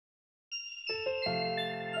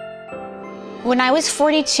When I was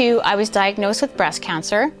 42, I was diagnosed with breast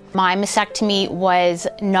cancer. My mastectomy was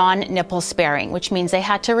non-nipple sparing, which means they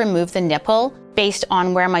had to remove the nipple based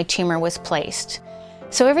on where my tumor was placed.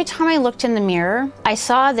 So every time I looked in the mirror, I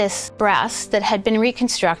saw this breast that had been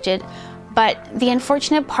reconstructed, but the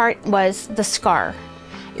unfortunate part was the scar.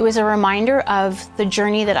 It was a reminder of the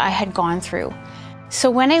journey that I had gone through. So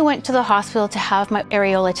when I went to the hospital to have my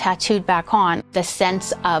areola tattooed back on, the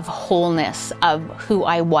sense of wholeness of who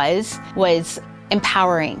I was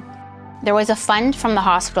empowering. There was a fund from the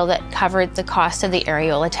hospital that covered the cost of the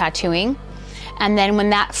areola tattooing. And then when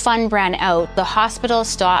that fund ran out, the hospital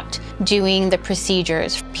stopped doing the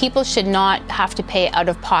procedures. People should not have to pay out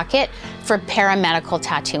of pocket for paramedical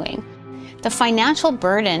tattooing. The financial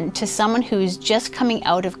burden to someone who's just coming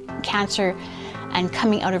out of cancer and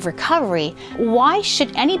coming out of recovery, why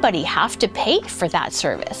should anybody have to pay for that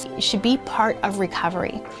service? It should be part of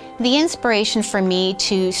recovery. The inspiration for me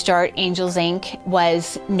to start Angels Inc.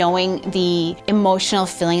 was knowing the emotional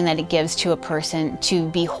feeling that it gives to a person to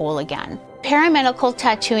be whole again. Paramedical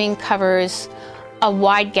tattooing covers a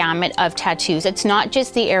wide gamut of tattoos. It's not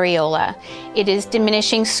just the areola. It is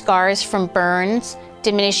diminishing scars from burns,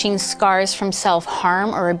 diminishing scars from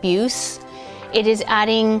self-harm or abuse. It is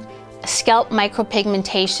adding scalp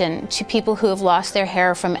micropigmentation to people who have lost their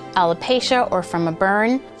hair from alopecia or from a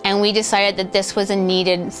burn. And we decided that this was a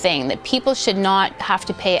needed thing, that people should not have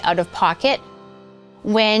to pay out of pocket.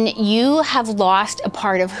 When you have lost a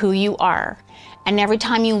part of who you are, and every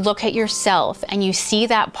time you look at yourself and you see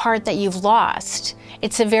that part that you've lost,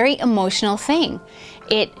 it's a very emotional thing.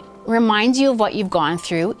 It reminds you of what you've gone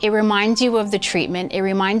through. It reminds you of the treatment. It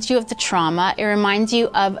reminds you of the trauma. It reminds you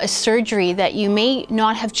of a surgery that you may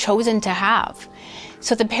not have chosen to have.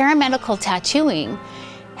 So the paramedical tattooing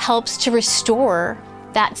helps to restore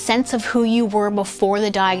that sense of who you were before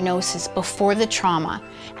the diagnosis, before the trauma.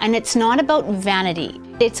 And it's not about vanity.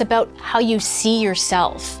 It's about how you see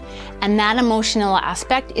yourself. And that emotional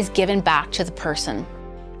aspect is given back to the person.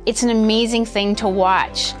 It's an amazing thing to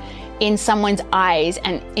watch in someone's eyes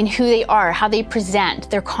and in who they are, how they present,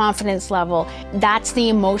 their confidence level. That's the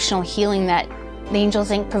emotional healing that Angels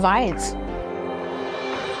Inc. provides.